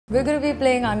We're going to be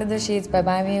playing Under the Sheets by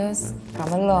MyMuse.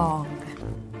 Come along.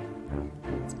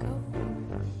 Let's go.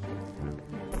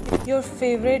 Your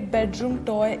favorite bedroom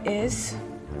toy is?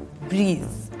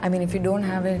 Breeze. I mean, if you don't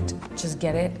have it, just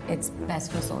get it. It's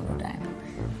best for solo time.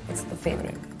 It's the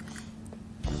favorite.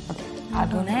 Okay, I'll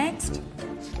go next.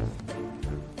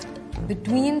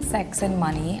 Between sex and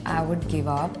money, I would give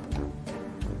up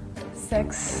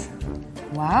Sex.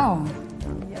 Wow.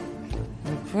 Yep.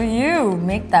 Good for you.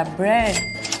 Make that bread.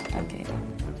 Okay.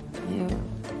 You.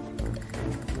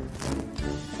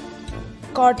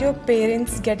 Caught your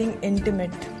parents getting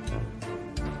intimate.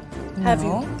 Have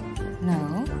you?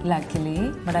 No,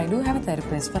 luckily. But I do have a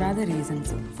therapist for other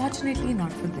reasons. Fortunately,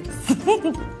 not for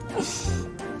this.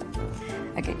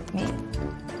 Okay, me.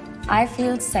 I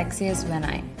feel sexiest when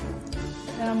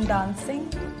I'm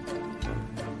dancing.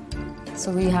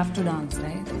 So we have to dance,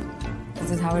 right?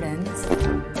 This is how it ends.